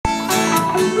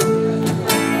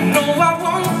No, I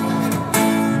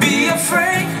won't be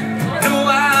afraid. No,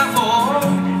 I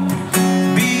won't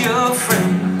be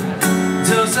afraid.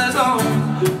 Just as long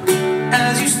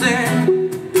as you stand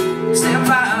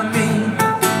by me.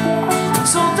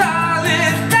 So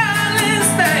darling, darling,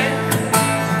 stand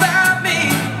by me.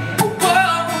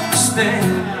 Whoa,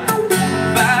 stand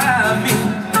by me.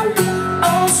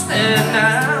 Oh, stand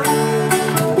now.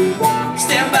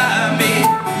 Stand by me.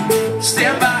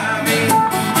 Stand by me.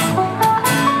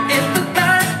 If the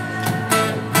night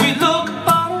we look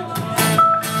upon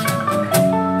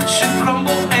should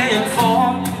crumble and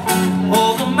fall,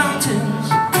 all the mountains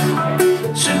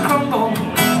should crumble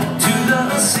to the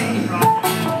sea,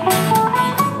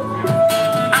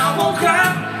 I won't cry,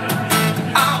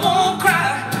 I won't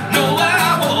cry, no, I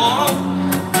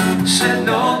won't shed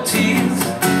no tears.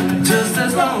 Just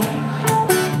as long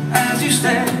as you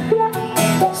stand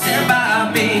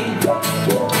by me.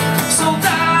 So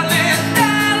darling,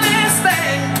 darling,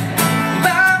 stand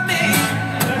by me.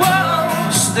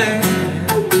 Whoa, stand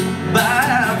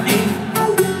by me.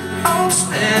 Oh,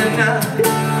 stand now.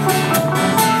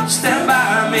 Stand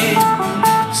by me.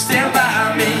 Stand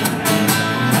by me.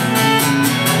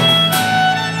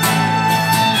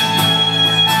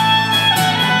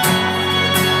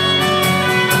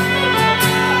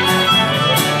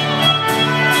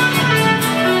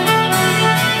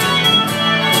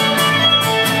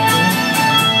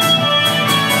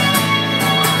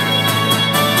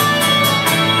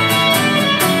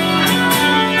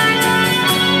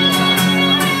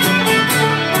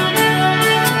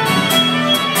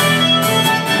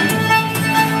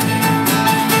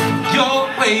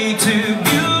 Way too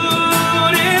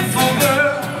beautiful,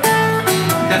 girl.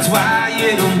 That's why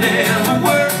it'll never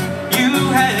work. You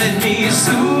had me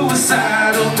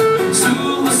suicidal,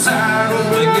 suicidal.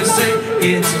 When you say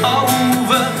it's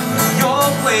over,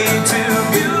 you're way too